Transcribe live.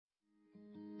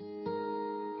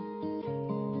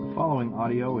following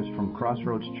audio is from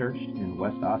Crossroads Church in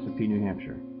West Ossipee, New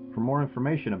Hampshire. For more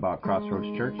information about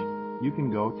Crossroads Church, you can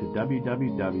go to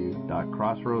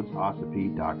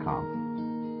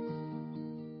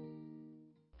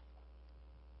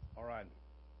www.crossroadsossipee.com. All right,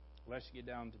 let's get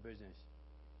down to business.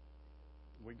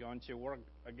 We're going to work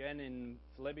again in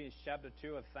Philippians chapter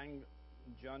 2. I thank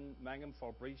John Mangum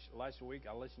for preach last week.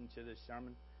 I listened to this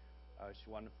sermon. It's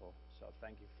wonderful. So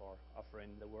thank you for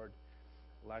offering the word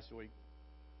last week.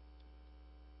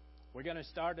 We're going to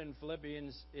start in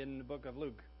Philippians in the book of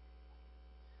Luke.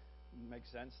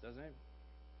 Makes sense, doesn't it?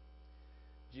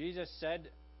 Jesus said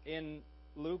in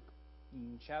Luke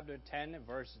chapter 10,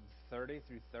 verse 30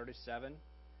 through 37,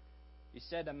 He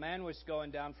said, "A man was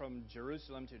going down from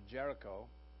Jerusalem to Jericho,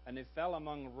 and he fell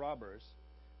among robbers,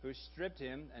 who stripped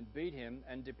him and beat him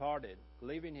and departed,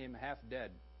 leaving him half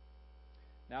dead.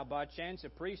 Now by chance a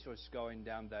priest was going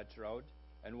down that road,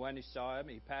 and when he saw him,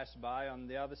 he passed by on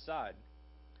the other side.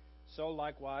 So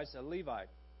likewise a Levite,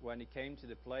 when he came to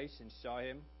the place and saw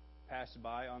him, passed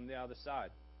by on the other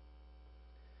side.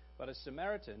 But a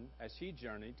Samaritan, as he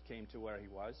journeyed, came to where he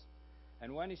was,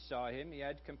 and when he saw him, he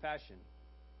had compassion.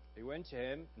 He went to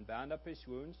him and bound up his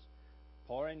wounds,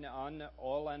 pouring on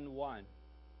oil and wine.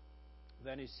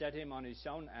 Then he set him on his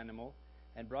own animal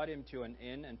and brought him to an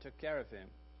inn and took care of him.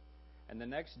 And the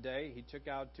next day he took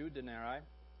out 2 denarii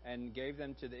and gave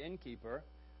them to the innkeeper,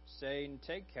 saying,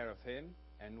 'Take care of him,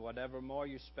 and whatever more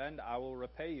you spend, I will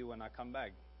repay you when I come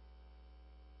back.'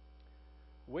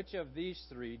 Which of these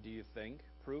 3 do you think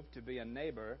proved to be a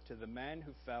neighbor to the man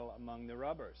who fell among the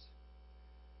robbers?"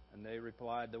 And they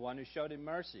replied, "The one who showed him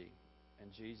mercy."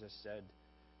 And Jesus said,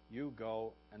 "You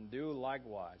go and do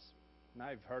likewise."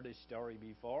 Now you've heard this story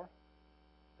before,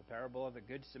 the parable of the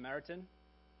Good Samaritan.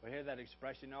 We hear that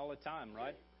expression all the time,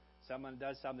 right? Someone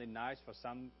does something nice for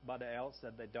somebody else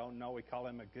that they don't know. We call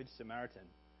him a Good Samaritan.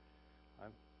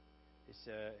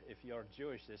 If you're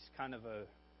Jewish, it's kind of a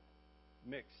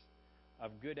mix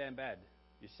of good and bad.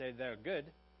 You say they're good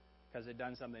because they've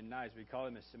done something nice. We call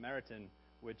him a Samaritan,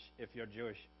 which, if you're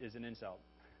Jewish, is an insult.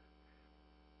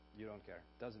 You don't care.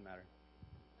 Doesn't matter.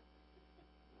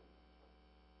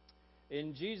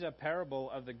 In Jesus' parable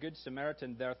of the Good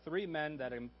Samaritan, there are 3 men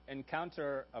that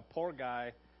encounter a poor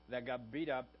guy that got beat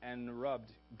up and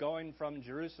robbed, going from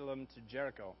Jerusalem to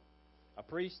Jericho. A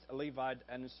priest, a Levite,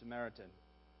 and a Samaritan.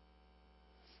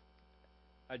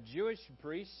 A Jewish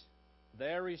priest,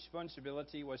 their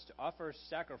responsibility was to offer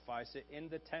sacrifice in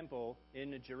the temple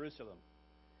in Jerusalem.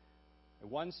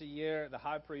 Once a year, the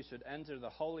high priest would enter the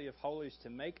Holy of Holies to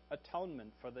make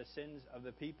atonement for the sins of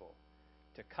the people,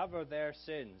 to cover their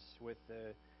sins with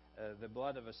the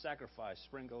blood of a sacrifice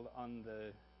sprinkled on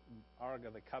the Ark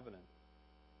of the Covenant.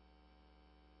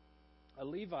 A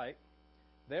Levite,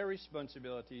 their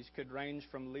responsibilities could range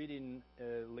from leading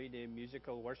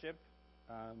musical worship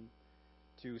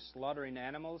to slaughtering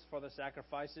animals for the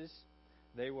sacrifices.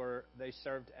 They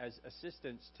served as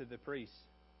assistants to the priests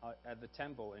at the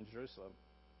temple in Jerusalem.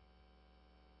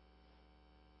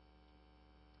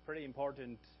 Pretty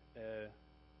important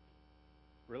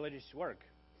religious work.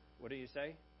 What do you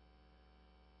say?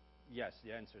 Yes,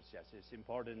 the answer is yes. It's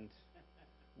important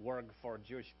work for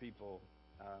Jewish people,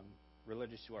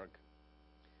 religious work.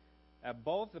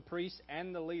 Both the priest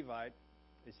and the Levite,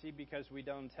 you see, because we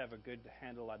don't have a good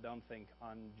handle, I don't think,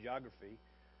 on geography,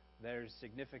 there's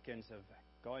significance of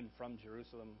going from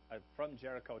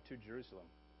Jericho to Jerusalem.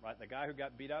 Right? The guy who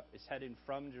got beat up is heading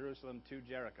from Jerusalem to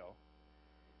Jericho.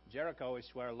 Jericho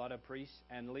is where a lot of priests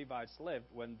and Levites lived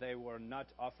when they were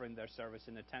not offering their service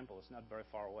in the temple. It's not very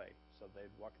far away. So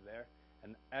they'd walk there.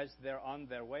 And as they're on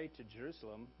their way to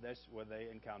Jerusalem, that's where they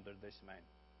encountered this man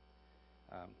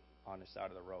on the side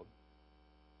of the road.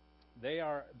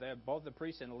 They're both the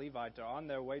priest and the Levite are on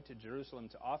their way to Jerusalem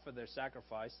to offer their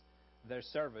sacrifice, their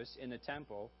service in the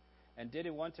temple, and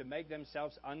didn't want to make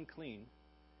themselves unclean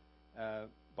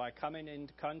by coming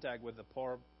into contact with the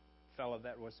poor fellow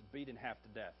that was beaten half to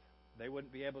death. They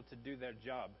wouldn't be able to do their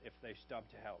job if they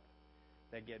stopped to help.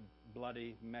 They'd get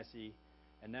bloody, messy,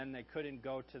 and then they couldn't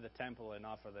go to the temple and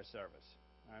offer their service.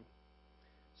 Right?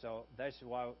 So that's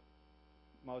why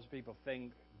most people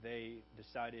think they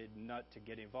decided not to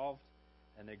get involved,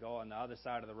 and they go on the other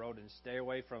side of the road and stay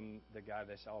away from the guy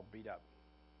that's all beat up.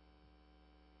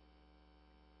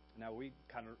 Now, we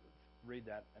kind of read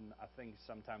that, and I think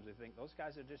sometimes we think, those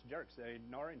guys are just jerks. They're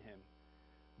ignoring him.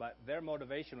 But their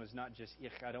motivation was not just,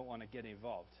 I don't want to get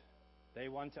involved. They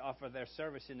want to offer their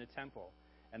service in the temple.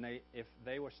 And if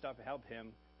they were stopped to help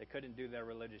him, they couldn't do their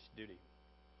religious duty.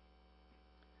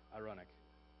 Ironic.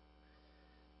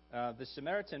 The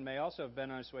Samaritan may also have been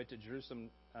on his way to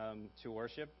Jerusalem to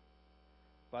worship.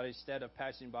 but instead of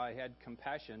passing by, he had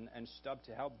compassion and stopped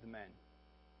to help the man.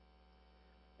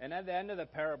 And at the end of the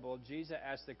parable, Jesus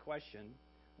asked the question,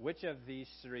 which of these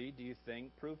three do you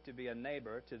think proved to be a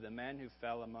neighbor to the man who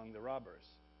fell among the robbers?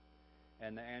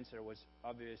 And the answer was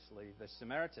obviously the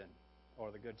Samaritan,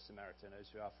 or the Good Samaritan, as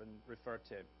we often refer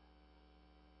to him.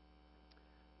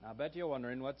 Now, I bet you're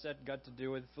wondering, what's that got to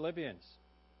do with Philippians?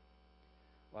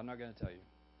 Well, I'm not going to tell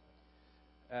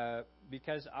you.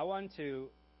 Because I want to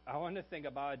think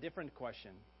about a different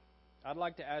question. I'd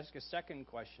like to ask a second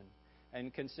question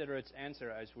and consider its answer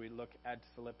as we look at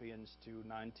Philippians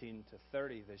 2:19 to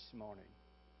 30 this morning.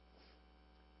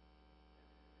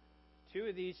 Two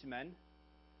of these men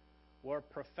were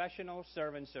professional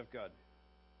servants of God.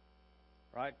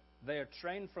 Right? They are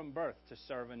trained from birth to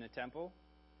serve in the temple.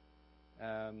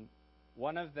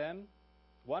 One of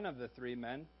the three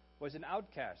men, was an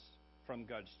outcast from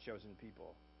God's chosen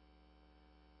people,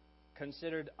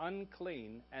 considered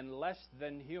unclean and less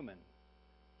than human.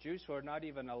 Jews were not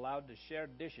even allowed to share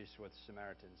dishes with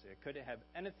Samaritans. They couldn't have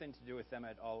anything to do with them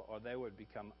at all, or they would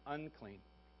become unclean.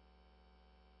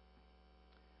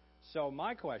 So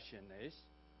my question is,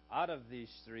 out of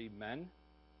these three men,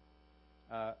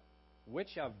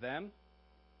 which of them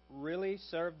really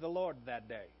served the Lord that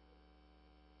day?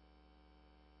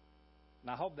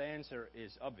 Now, I hope the answer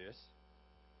is obvious.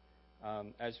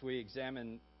 As we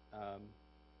examine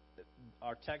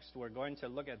our text, we're going to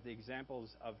look at the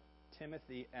examples of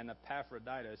Timothy and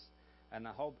Epaphroditus, and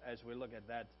I hope as we look at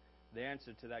that, the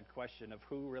answer to that question of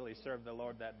who really served the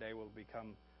Lord that day will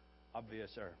become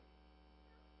obviouser.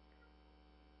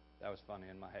 That was funny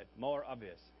in my head. More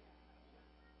obvious.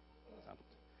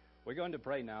 We're going to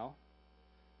pray now,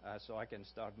 so I can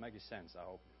start making sense, I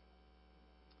hope.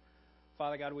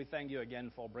 Father God, we thank you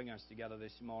again for bringing us together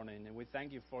this morning, and we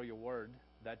thank you for your word,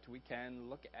 that we can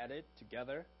look at it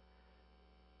together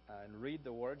and read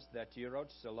the words that you wrote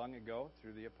so long ago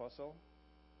through the apostle.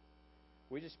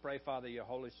 We just pray, Father, your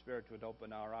Holy Spirit would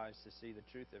open our eyes to see the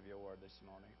truth of your word this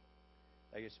morning,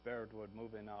 that your Spirit would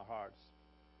move in our hearts,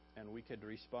 and we could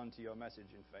respond to your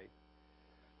message in faith.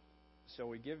 So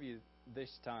we give you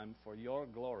this time for your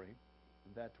glory,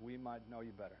 that we might know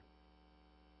you better.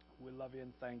 We love you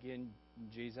and thank you in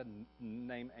Jesus'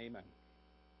 name, amen.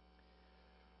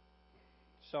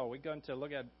 So we're going to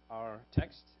look at our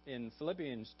text in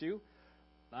Philippians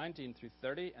 2:19 through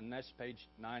 30, and that's page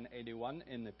 981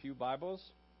 in the Pew Bibles,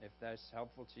 if that's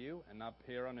helpful to you, and up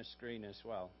here on the screen as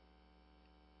well.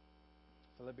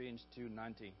 Philippians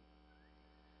 2:19.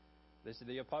 This is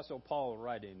the Apostle Paul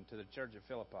writing to the church of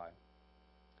Philippi.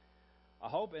 I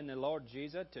hope in the Lord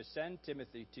Jesus to send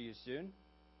Timothy to you soon,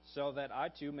 so that I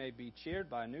too may be cheered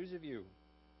by news of you.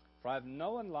 For I have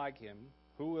no one like him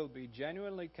who will be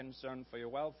genuinely concerned for your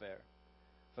welfare.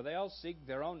 For they all seek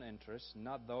their own interests,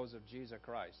 not those of Jesus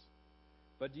Christ.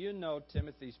 But you know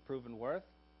Timothy's proven worth,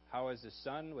 how as a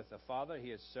son with a father he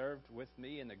has served with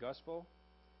me in the gospel.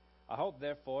 I hope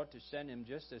therefore to send him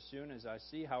just as soon as I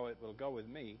see how it will go with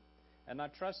me, and I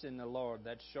trust in the Lord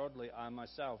that shortly I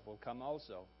myself will come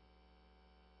also.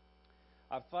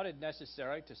 I've thought it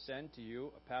necessary to send to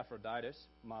you Epaphroditus,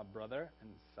 my brother and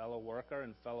fellow worker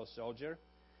and fellow soldier,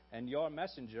 and your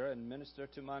messenger and minister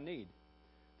to my need.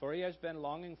 For he has been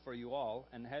longing for you all,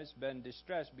 and has been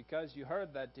distressed because you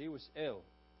heard that he was ill.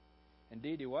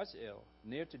 Indeed, he was ill,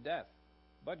 near to death.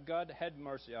 But God had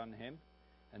mercy on him,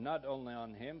 and not only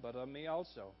on him, but on me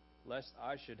also, lest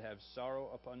I should have sorrow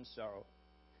upon sorrow.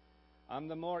 I'm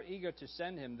the more eager to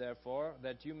send him, therefore,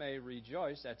 that you may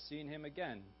rejoice at seeing him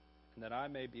again, and that I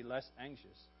may be less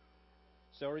anxious.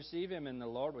 So receive him in the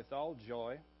Lord with all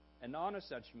joy, and honor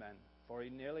such men, for he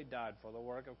nearly died for the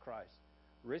work of Christ,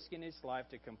 risking his life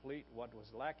to complete what was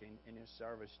lacking in his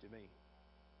service to me.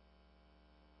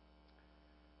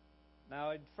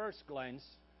 Now, at first glance,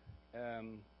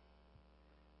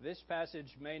 this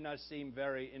passage may not seem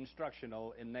very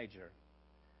instructional in nature.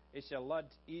 It's a lot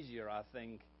easier, I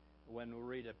think, when we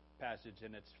read a passage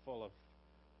and it's full of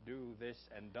do this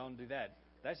and don't do that.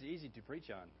 That's easy to preach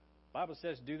on. The Bible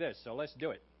says do this, so let's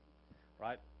do it.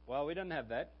 Right? Well, we don't have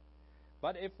that.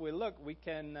 But if we look, we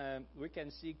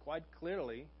can see quite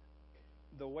clearly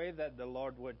the way that the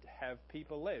Lord would have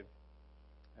people live.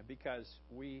 Because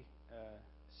we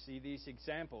see these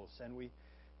examples, and we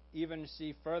even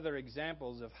see further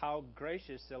examples of how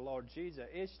gracious the Lord Jesus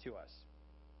is to us.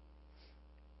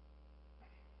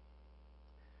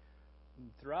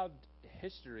 Throughout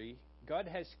history, God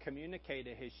has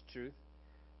communicated His truth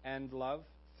and love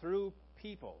through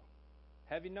people.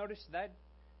 Have you noticed that?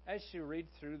 As you read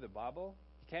through the Bible,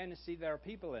 you can see there are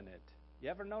people in it. You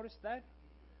ever noticed that?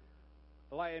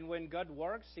 And when God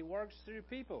works, He works through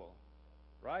people,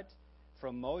 right?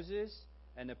 from Moses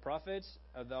and the prophets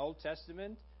of the Old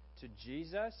Testament to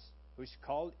Jesus, who's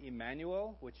called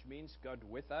Emmanuel, which means God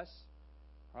with us.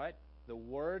 Right? The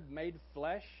Word made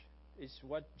flesh is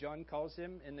what John calls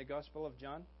him in the Gospel of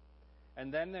John.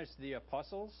 And then there's the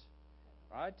apostles,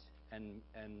 right? And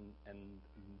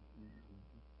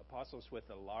apostles with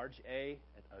a large A,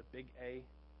 a big A,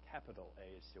 capital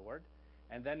A is the word.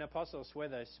 And then apostles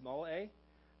with a small a,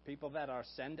 people that are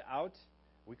sent out.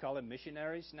 We call them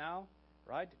missionaries now,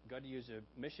 right? God uses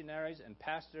missionaries and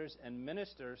pastors and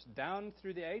ministers down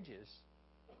through the ages.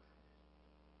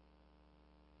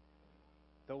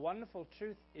 The wonderful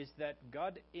truth is that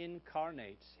God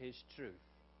incarnates His truth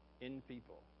in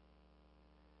people.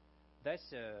 That's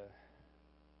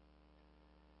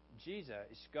Jesus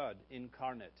is God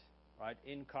incarnate, right?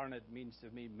 Incarnate means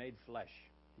to me made flesh.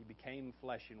 He became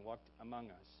flesh and walked among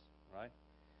us, right?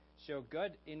 So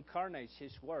God incarnates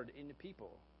His Word in the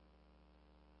people.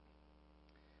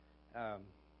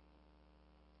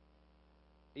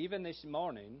 Even this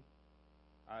morning,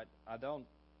 I don't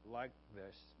like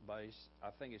this, but I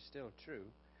think it's still true.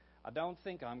 I don't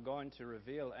think I'm going to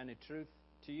reveal any truth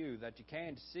to you that you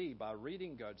can't see by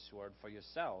reading God's Word for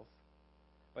yourself.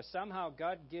 But somehow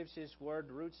God gives His Word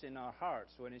roots in our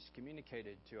hearts when it's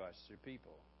communicated to us through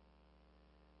people,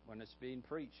 when it's being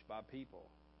preached by people.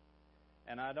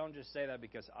 And I don't just say that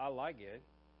because I like it,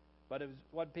 but it's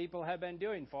what people have been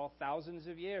doing for thousands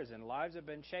of years, and lives have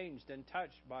been changed and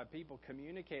touched by people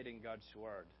communicating God's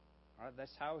Word. All right,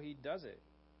 that's how He does it.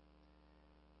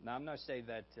 Now, I'm not saying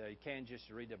that you can't just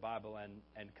read the Bible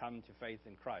and come to faith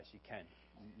in Christ. You can.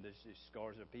 There's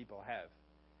scores of people have.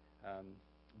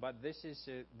 But this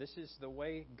is the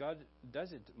way God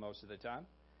does it most of the time.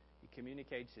 He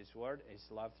communicates His Word, His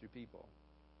love through people.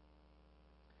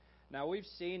 Now, we've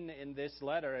seen in this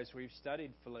letter, as we've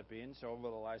studied Philippians over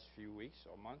the last few weeks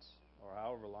or months, or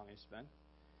however long it's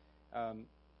been,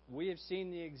 we have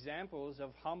seen the examples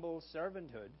of humble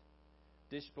servanthood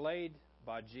displayed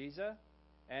by Jesus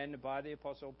and by the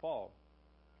Apostle Paul.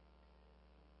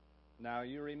 Now,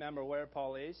 you remember where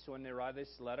Paul is when they write this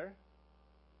letter?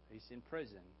 He's in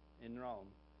prison in Rome,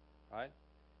 right?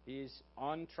 He's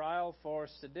on trial for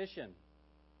sedition,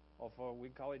 or for, we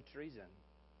call it treason.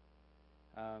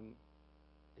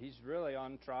 He's really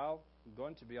on trial,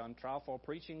 going to be on trial for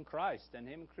preaching Christ and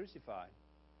Him crucified.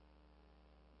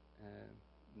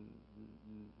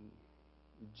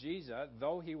 Jesus,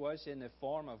 though He was in the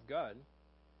form of God,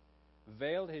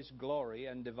 veiled His glory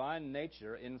and divine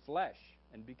nature in flesh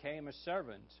and became a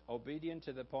servant, obedient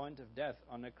to the point of death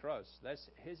on the cross. That's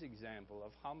His example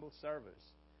of humble service,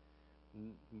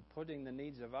 putting the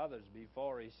needs of others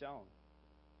before His own.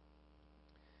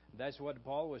 That's what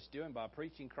Paul was doing by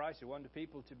preaching Christ. He wanted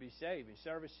people to be saved in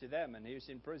service to them, and he was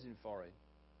in prison for it.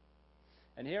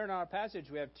 And here in our passage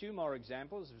we have two more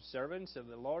examples of servants of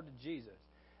the Lord Jesus.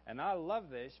 And I love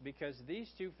this because these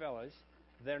two fellows,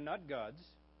 they're not gods.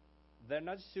 They're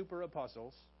not super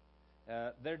apostles.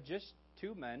 They're just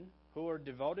two men who are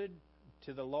devoted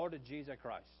to the Lord Jesus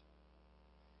Christ.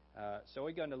 So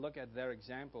we're going to look at their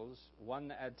examples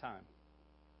one at a time.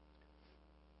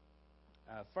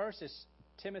 First is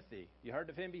Timothy. You heard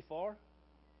of him before?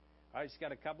 He's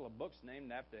got a couple of books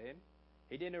named after him.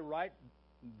 He didn't write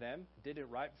them, didn't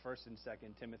write 1st and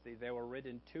 2nd Timothy. They were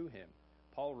written to him.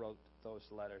 Paul wrote those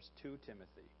letters to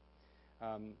Timothy.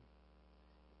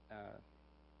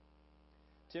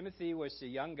 Timothy was a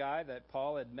young guy that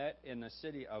Paul had met in the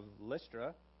city of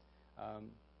Lystra.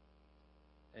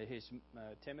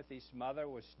 Timothy's mother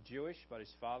was Jewish, but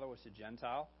his father was a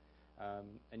Gentile.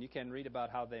 And you can read about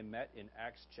how they met in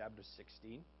Acts chapter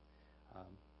 16.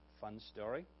 Fun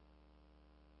story.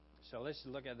 So let's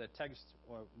look at the text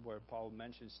where Paul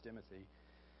mentions Timothy.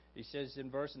 He says in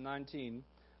verse 19,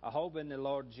 I hope in the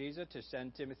Lord Jesus to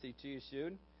send Timothy to you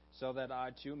soon, so that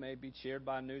I too may be cheered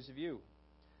by news of you.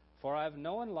 For I have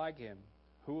no one like him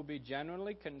who will be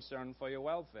genuinely concerned for your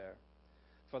welfare.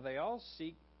 For they all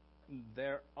seek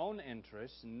their own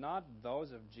interests, not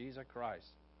those of Jesus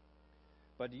Christ.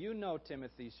 But you know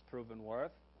Timothy's proven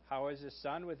worth, how as a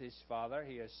son with his father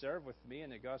he has served with me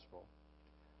in the gospel.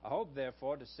 I hope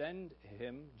therefore to send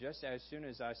him just as soon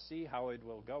as I see how it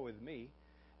will go with me,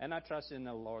 and I trust in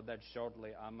the Lord that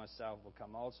shortly I myself will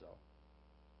come also.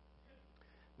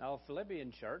 Now, a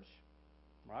Philippian church,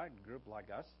 right, a group like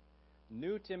us,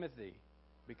 knew Timothy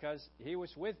because he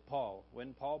was with Paul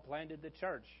when Paul planted the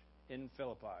church in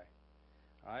Philippi.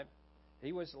 Right?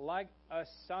 He was like a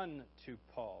son to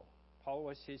Paul. Paul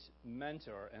was his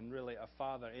mentor and really a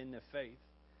father in the faith.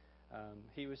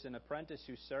 He was an apprentice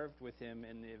who served with him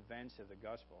in the events of the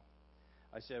gospel.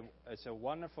 It's a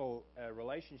wonderful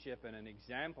relationship and an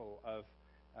example of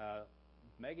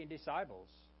making disciples.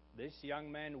 This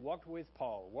young man walked with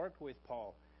Paul, worked with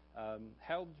Paul,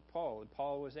 helped Paul.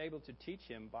 Paul was able to teach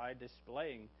him by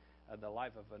displaying the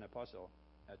life of an apostle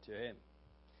to him.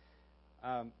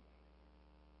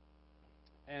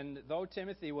 And though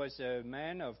Timothy was a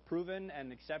man of proven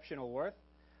and exceptional worth,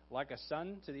 like a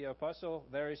son to the apostle,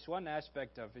 there is one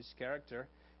aspect of his character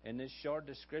in this short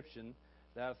description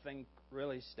that I think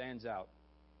really stands out.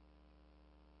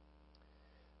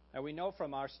 Now, we know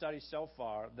from our study so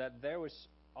far that there was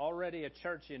already a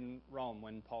church in Rome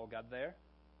when Paul got there,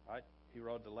 right? He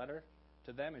wrote the letter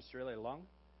to them. It's really long.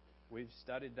 We've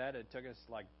studied that. It took us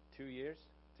like 2 years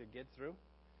to get through.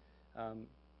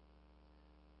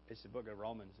 It's the book of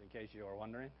Romans, in case you are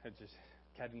wondering. I just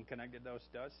hadn't connected those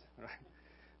dots,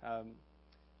 right?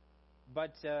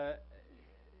 But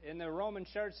in the Roman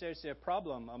church, there's a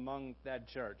problem among that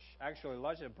church. Actually,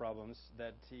 lots of problems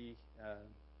that he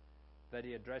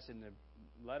addressed in the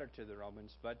letter to the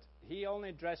Romans. But he only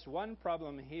addressed one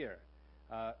problem here.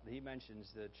 He mentions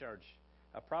the church,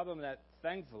 a problem that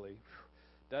thankfully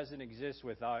doesn't exist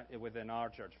within our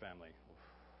church family.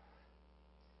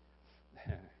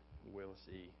 We'll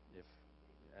see if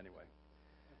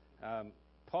anyway.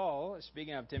 Paul,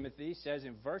 speaking of Timothy, says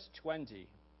in verse 20,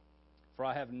 "For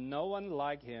I have no one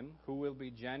like him who will be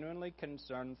genuinely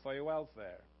concerned for your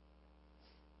welfare."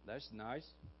 That's nice.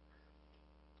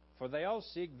 "For they all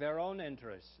seek their own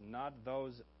interests, not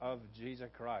those of Jesus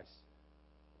Christ."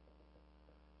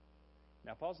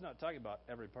 Now, Paul's not talking about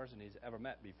every person he's ever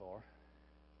met before.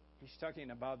 He's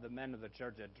talking about the men of the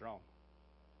church at Rome.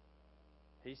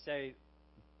 He say,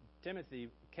 Timothy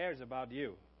cares about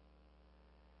you.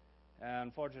 And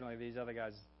unfortunately, these other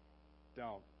guys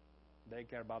don't. They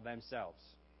care about themselves.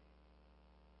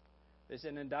 It's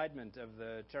an indictment of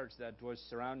the church that was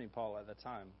surrounding Paul at the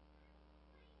time.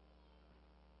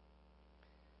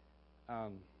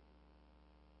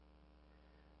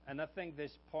 And I think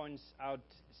this points out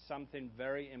something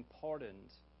very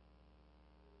important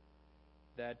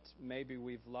that maybe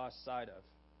we've lost sight of.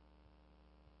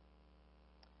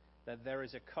 That there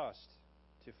is a cost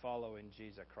to following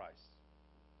Jesus Christ.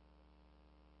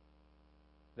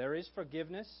 There is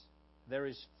forgiveness, there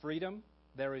is freedom,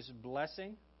 there is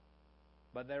blessing,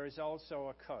 but there is also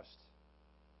a cost.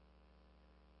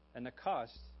 And the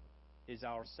cost is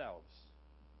ourselves.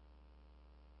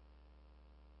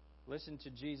 Listen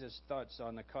to Jesus' thoughts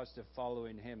on the cost of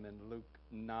following Him in Luke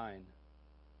 9,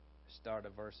 start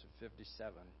at verse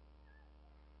 57.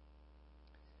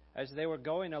 As they were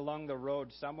going along the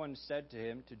road, someone said to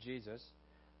him, to Jesus,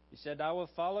 he said, "I will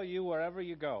follow you wherever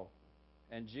you go."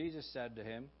 And Jesus said to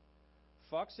him,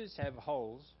 "Foxes have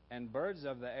holes, and birds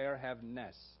of the air have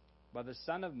nests, but the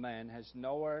Son of Man has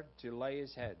nowhere to lay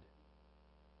his head."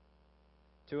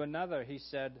 To another he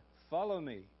said, "Follow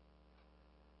me."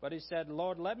 But he said,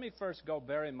 "Lord, let me first go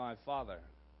bury my father."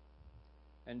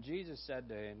 And Jesus said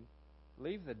to him,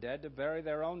 "Leave the dead to bury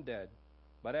their own dead.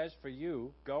 But as for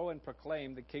you, go and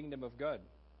proclaim the kingdom of God."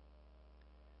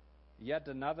 Yet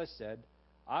another said,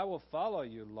 "I will follow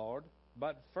you, Lord,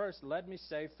 but first let me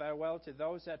say farewell to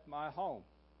those at my home."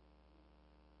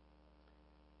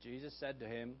 Jesus said to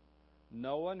him,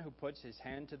 "No one who puts his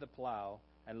hand to the plow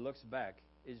and looks back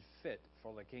is fit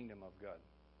for the kingdom of God."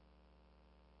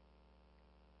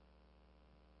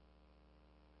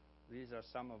 These are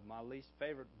some of my least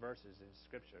favorite verses in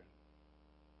Scripture.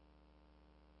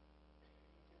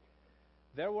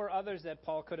 There were others that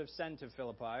Paul could have sent to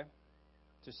Philippi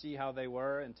to see how they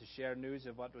were and to share news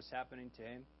of what was happening to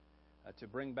him, to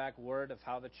bring back word of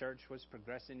how the church was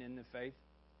progressing in the faith.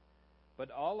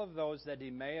 But all of those that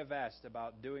he may have asked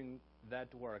about doing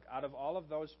that work, out of all of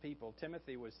those people,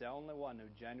 Timothy was the only one who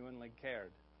genuinely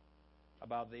cared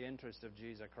about the interests of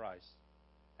Jesus Christ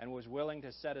and was willing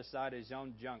to set aside his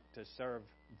own junk to serve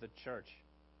the church,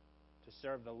 to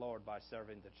serve the Lord by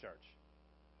serving the church.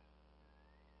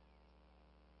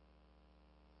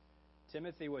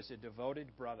 Timothy was a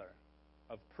devoted brother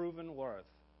of proven worth,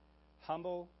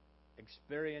 humble,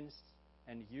 experienced,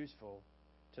 and useful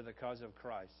to the cause of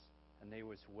Christ, and he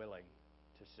was willing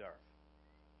to serve.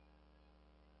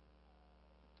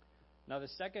 Now, the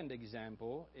second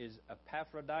example is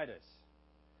Epaphroditus.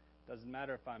 Doesn't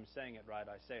matter if I'm saying it right,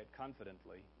 I say it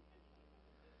confidently.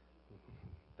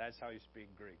 That's how you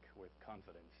speak Greek, with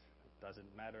confidence. It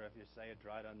doesn't matter if you say it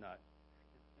right or not.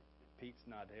 Pete's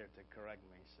not here to correct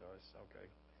me, so it's okay.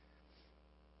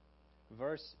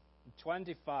 Verse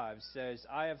 25 says,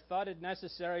 "I have thought it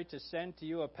necessary to send to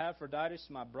you Epaphroditus,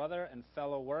 my brother and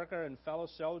fellow worker and fellow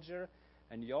soldier,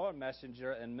 and your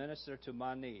messenger and minister to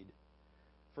my need.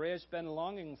 For he has been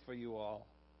longing for you all,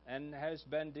 and has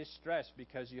been distressed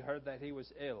because you heard that he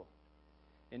was ill.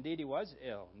 Indeed, he was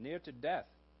ill, near to death.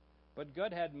 But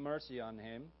God had mercy on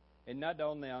him, and not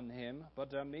only on him,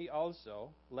 but on me also,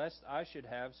 lest I should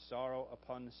have sorrow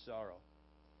upon sorrow.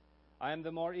 I am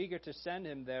the more eager to send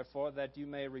him, therefore, that you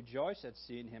may rejoice at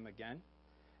seeing him again,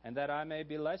 and that I may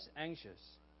be less anxious.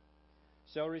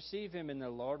 So receive him in the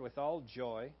Lord with all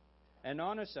joy, and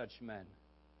honor such men,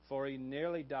 for he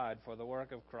nearly died for the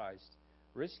work of Christ,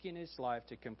 risking his life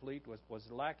to complete what was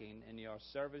lacking in your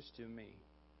service to me.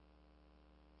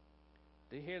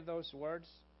 Do you hear those words?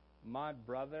 My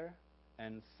brother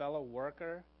and fellow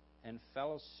worker and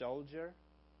fellow soldier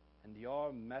and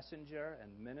your messenger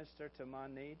and minister to my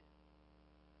need.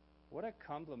 What a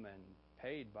compliment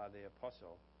paid by the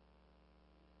apostle.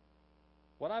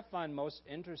 What I find most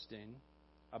interesting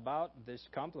about this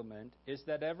compliment is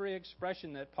that every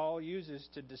expression that Paul uses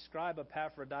to describe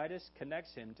Epaphroditus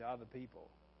connects him to other people.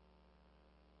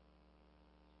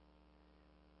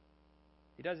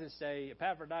 He doesn't say,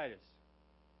 Epaphroditus,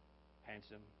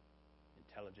 handsome,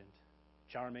 intelligent,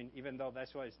 charming, even though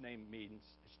that's what his name means,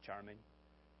 is charming.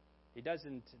 He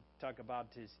doesn't talk about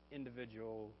his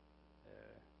individual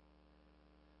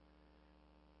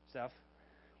stuff,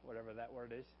 whatever that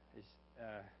word is, his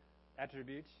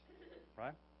attributes,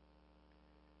 right?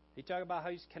 He talks about how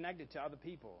he's connected to other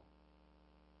people.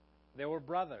 They were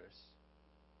brothers,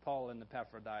 Paul and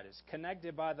Epaphroditus,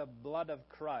 connected by the blood of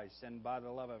Christ and by the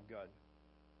love of God.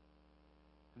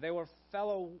 They were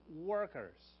fellow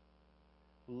workers,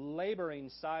 laboring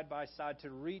side by side to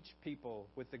reach people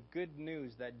with the good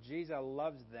news that Jesus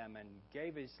loves them and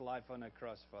gave his life on a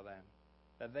cross for them,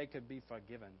 that they could be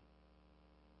forgiven.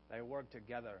 They worked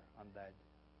together on that.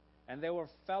 And they were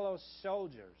fellow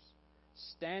soldiers,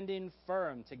 standing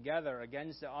firm together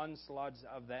against the onslaughts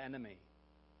of the enemy.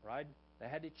 Right? They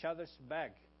had each other's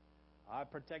back. I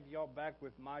protect your back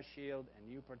with my shield,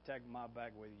 and you protect my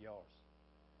back with yours.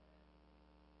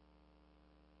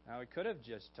 Now, he could have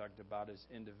just talked about his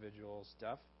individual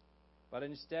stuff, but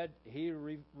instead he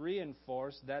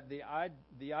reinforced that the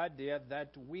idea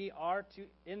that we are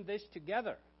in this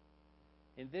together,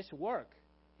 in this work,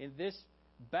 in this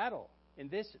battle, in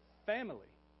this family.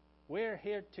 We're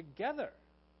here together.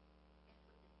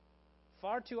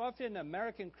 Far too often,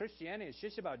 American Christianity is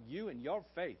just about you and your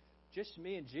faith. Just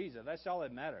me and Jesus. That's all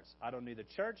that matters. I don't need a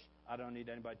church. I don't need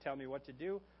anybody to tell me what to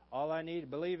do. All I need is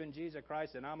believe in Jesus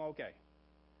Christ and I'm okay.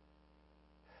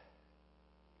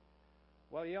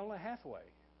 Well, you're only halfway.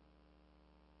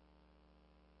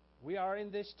 We are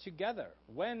in this together.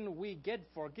 When we get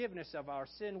forgiveness of our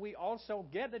sin, we also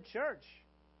get a church.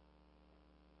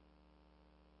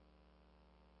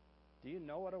 Do you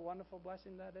know what a wonderful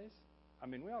blessing that is? I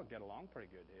mean, we all get along pretty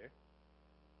good here.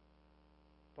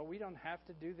 But we don't have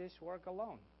to do this work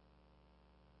alone.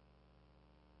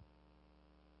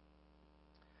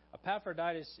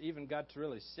 Epaphroditus even got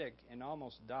really sick and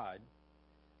almost died.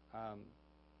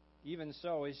 Even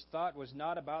so, his thought was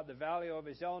not about the value of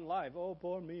his own life. Oh,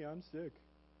 poor me, I'm sick.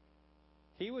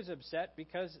 He was upset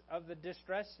because of the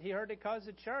distress he heard it caused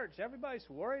the church. Everybody's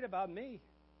worried about me.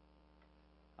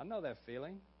 I know that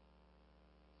feeling.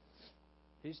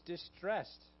 He's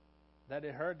distressed that he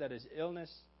heard that his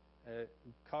illness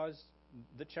caused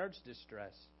the church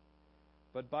distress.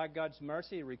 But by God's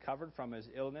mercy, he recovered from his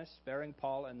illness, sparing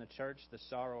Paul and the church the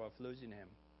sorrow of losing him.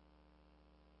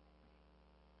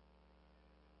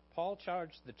 Paul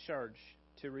charged the church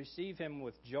to receive him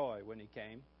with joy when he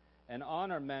came and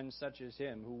honor men such as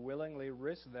him who willingly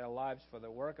risk their lives for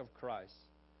the work of Christ,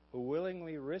 who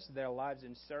willingly risk their lives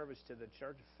in service to the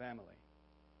church family.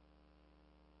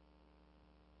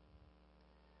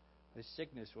 His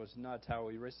sickness was not how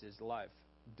he risked his life.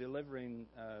 Delivering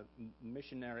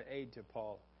missionary aid to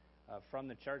Paul from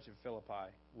the church of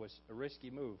Philippi was a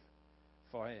risky move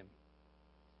for him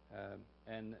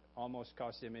and almost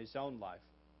cost him his own life.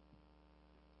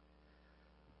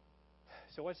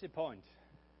 So what's the point?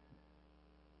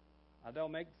 I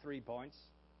don't make 3 points.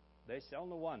 There's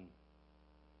only one.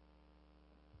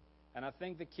 And I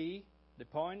think the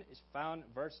point is found in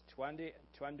verse 20 and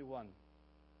 21.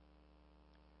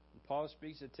 When Paul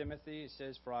speaks to Timothy, he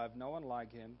says, "For I have no one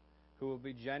like him who will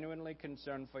be genuinely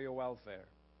concerned for your welfare.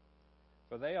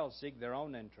 For they all seek their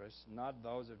own interests, not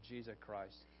those of Jesus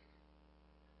Christ."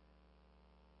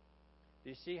 Do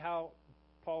you see how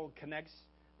Paul connects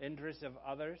interests of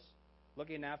others?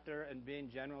 Looking after and being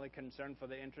genuinely concerned for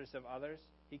the interests of others,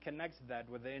 he connects that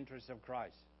with the interests of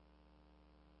Christ.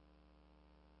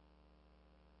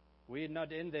 We are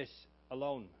not in this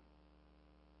alone.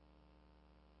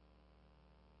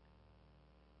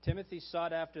 Timothy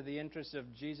sought after the interests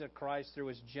of Jesus Christ through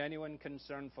his genuine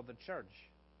concern for the church.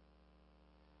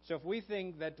 So if we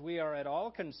think that we are at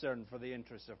all concerned for the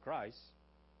interests of Christ,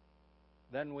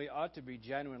 then we ought to be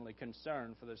genuinely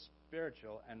concerned for the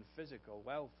spiritual and physical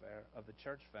welfare of the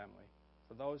church family,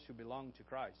 for those who belong to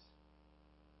Christ.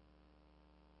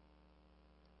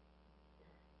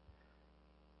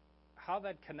 How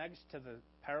that connects to the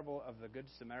parable of the Good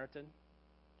Samaritan,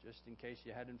 just in case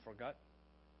you hadn't forgot.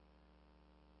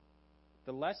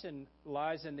 The lesson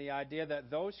lies in the idea that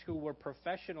those who were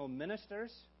professional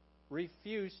ministers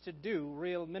refused to do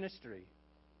real ministry.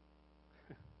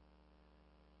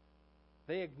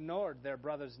 They ignored their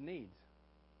brother's need.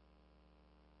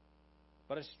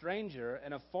 But a stranger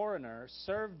and a foreigner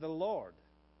served the Lord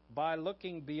by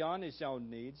looking beyond his own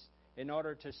needs in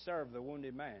order to serve the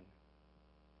wounded man.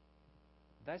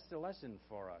 That's the lesson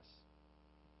for us.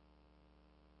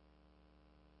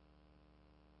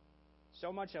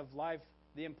 So much of life,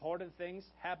 the important things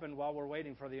happen while we're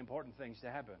waiting for the important things to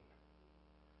happen.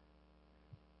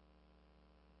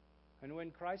 And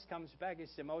when Christ comes back,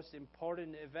 it's the most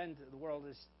important event the world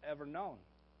has ever known.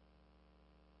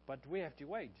 But we have to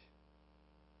wait.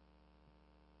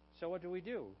 So what do we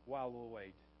do while we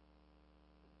wait?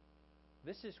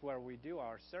 This is where we do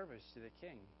our service to the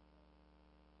King.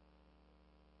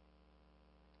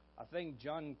 I think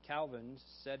John Calvin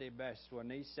said it best when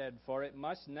he said, "For it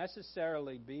must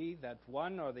necessarily be that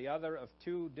one or the other of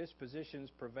two dispositions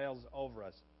prevails over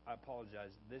us." I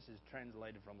apologize. This is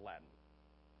translated from Latin.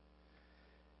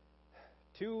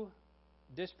 Two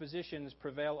dispositions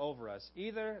prevail over us.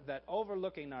 Either that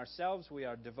overlooking ourselves we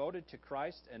are devoted to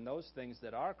Christ and those things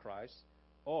that are Christ,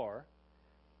 or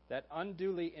that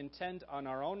unduly intent on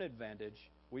our own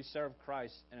advantage we serve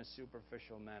Christ in a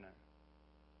superficial manner.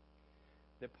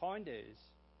 The point is,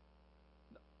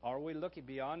 are we looking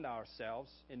beyond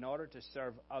ourselves in order to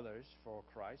serve others for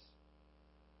Christ?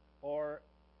 Or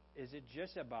is it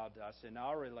just about us and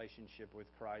our relationship with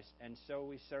Christ, and so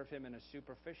we serve Him in a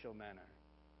superficial manner?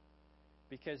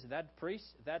 Because that priest,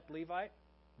 that Levite,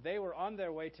 they were on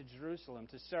their way to Jerusalem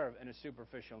to serve in a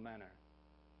superficial manner.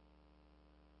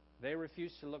 They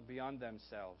refused to look beyond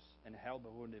themselves and help a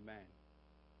wounded man.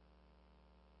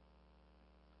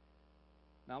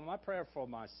 Now, my prayer for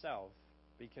myself,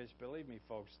 because believe me,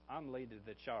 folks, I'm leading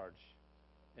the charge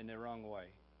in the wrong way.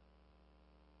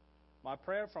 My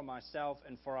prayer for myself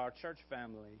and for our church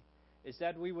family is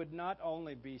that we would not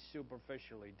only be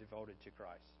superficially devoted to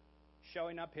Christ.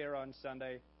 Showing up here on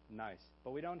Sunday, nice.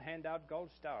 But we don't hand out gold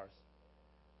stars.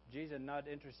 Jesus is not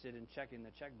interested in checking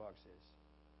the check boxes.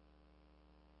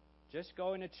 Just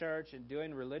going to church and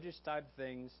doing religious type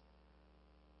things.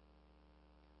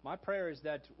 My prayer is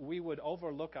that we would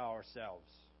overlook ourselves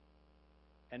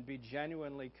and be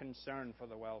genuinely concerned for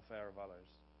the welfare of others.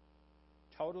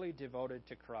 Totally devoted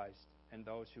to Christ and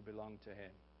those who belong to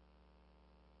Him.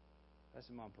 That's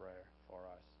my prayer for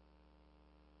us.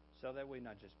 So that we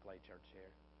not just play church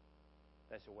here.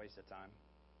 That's a waste of time.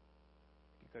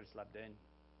 You could have slept in,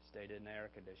 stayed in air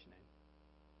conditioning.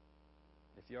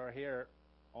 If you're here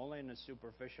only in a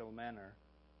superficial manner,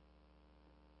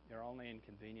 you're only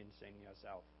inconveniencing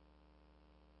yourself.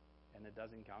 And it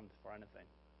doesn't count for anything.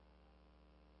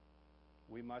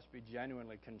 We must be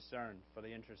genuinely concerned for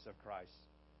the interests of Christ.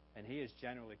 And He is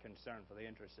genuinely concerned for the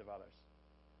interests of others.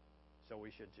 So we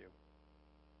should too.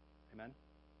 Amen?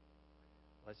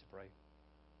 Let's pray.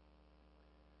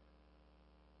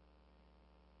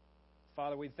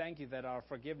 Father, we thank You that our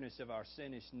forgiveness of our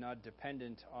sin is not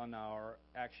dependent on our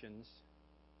actions,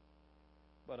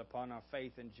 but upon our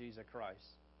faith in Jesus Christ.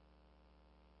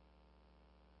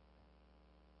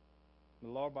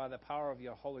 Lord, by the power of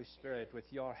Your Holy Spirit, with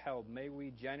Your help, may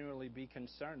we genuinely be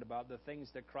concerned about the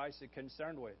things that Christ is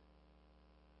concerned with.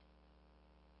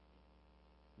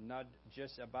 Not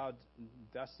just about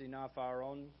dusting off our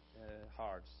own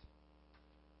hearts,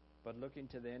 but looking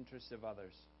to the interests of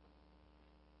others.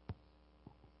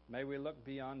 May we look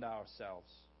beyond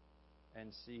ourselves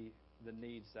and see the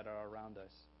needs that are around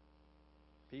us.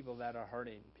 People that are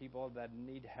hurting, people that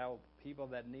need help, people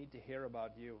that need to hear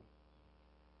about You.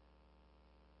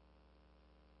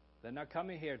 They're not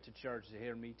coming here to church to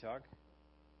hear me talk.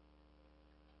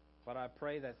 But I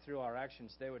pray that through our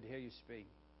actions they would hear You speak.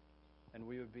 And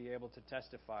we would be able to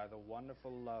testify the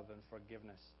wonderful love and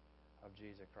forgiveness of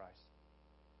Jesus Christ.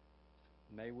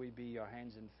 May we be Your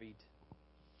hands and feet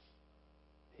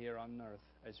here on earth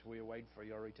as we await for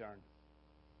Your return.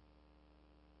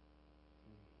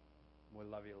 We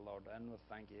love You, Lord, and we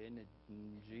thank You.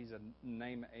 In Jesus'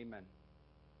 name, amen.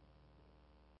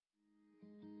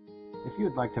 If you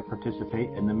would like to participate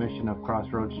in the mission of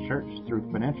Crossroads Church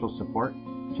through financial support,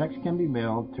 checks can be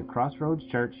mailed to Crossroads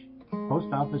Church,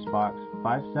 Post Office Box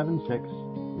 576,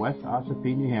 West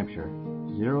Ossipee, New Hampshire,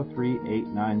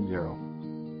 03890.